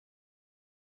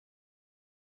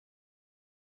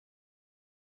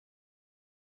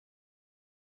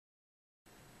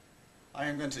I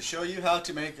am going to show you how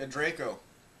to make a draco.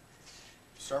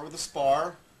 Start with a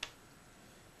spar.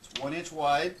 It's 1 inch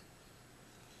wide,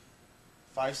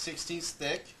 5/16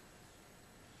 thick,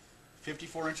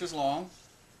 54 inches long.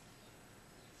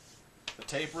 The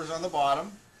taper is on the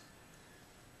bottom.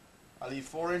 I leave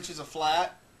 4 inches of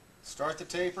flat, start the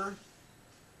taper,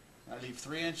 and I leave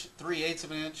 3/8 of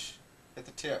an inch at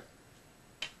the tip.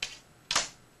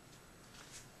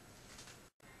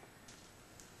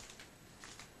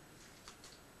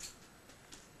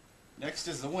 Next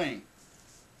is the wing.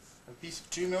 A piece of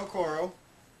 2mm coral,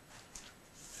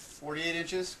 48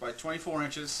 inches by 24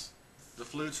 inches. The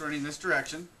flute's running this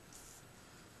direction.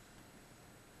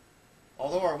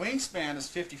 Although our wingspan is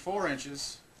 54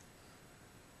 inches,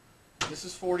 this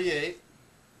is 48.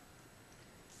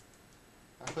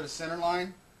 I put a center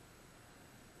line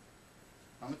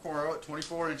on the coral at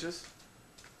 24 inches.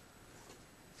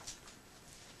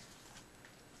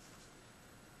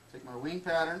 Take my wing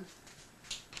pattern,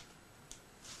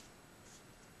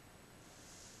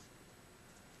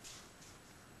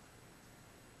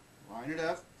 line it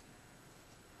up.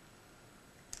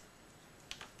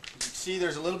 As you can see,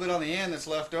 there's a little bit on the end that's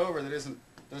left over that doesn't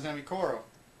have any coral.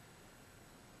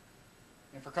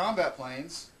 And for combat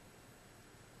planes,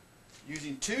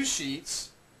 using 2 sheets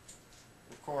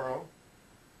of coral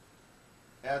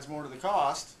adds more to the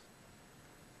cost.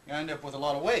 You end up with a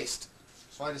lot of waste.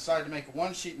 So I decided to make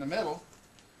 1 sheet in the middle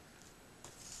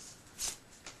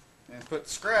and put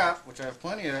scrap, which I have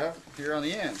plenty of, here on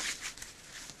the end,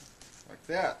 like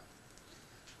that.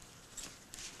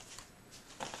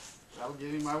 That'll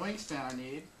give me my wingspan I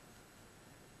need.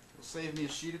 It'll save me a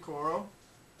sheet of coral.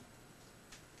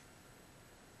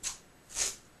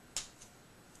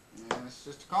 And it's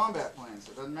just a combat plane,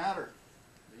 so it doesn't matter.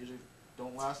 They usually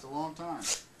don't last a long time.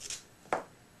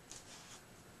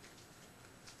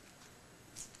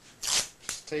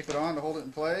 Just tape it on to hold it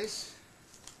in place.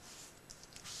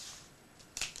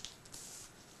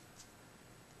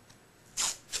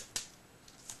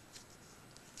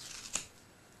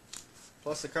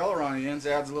 Plus the color on the ends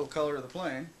adds a little color to the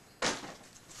plane.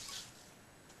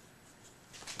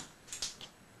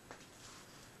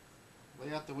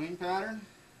 Lay out the wing pattern.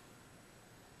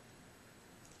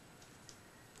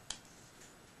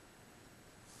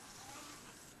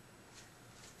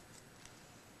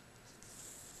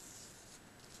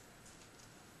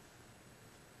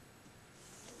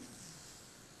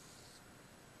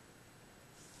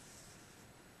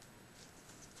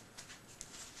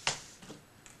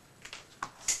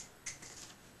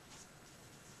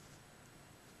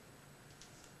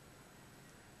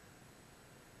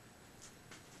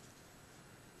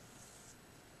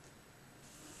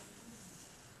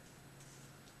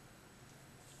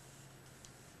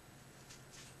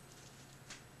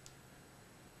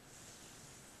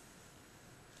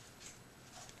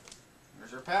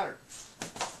 There's our pattern.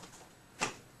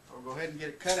 I'll go ahead and get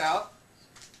it cut out.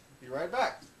 Be right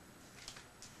back.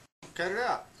 Cut it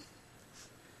out.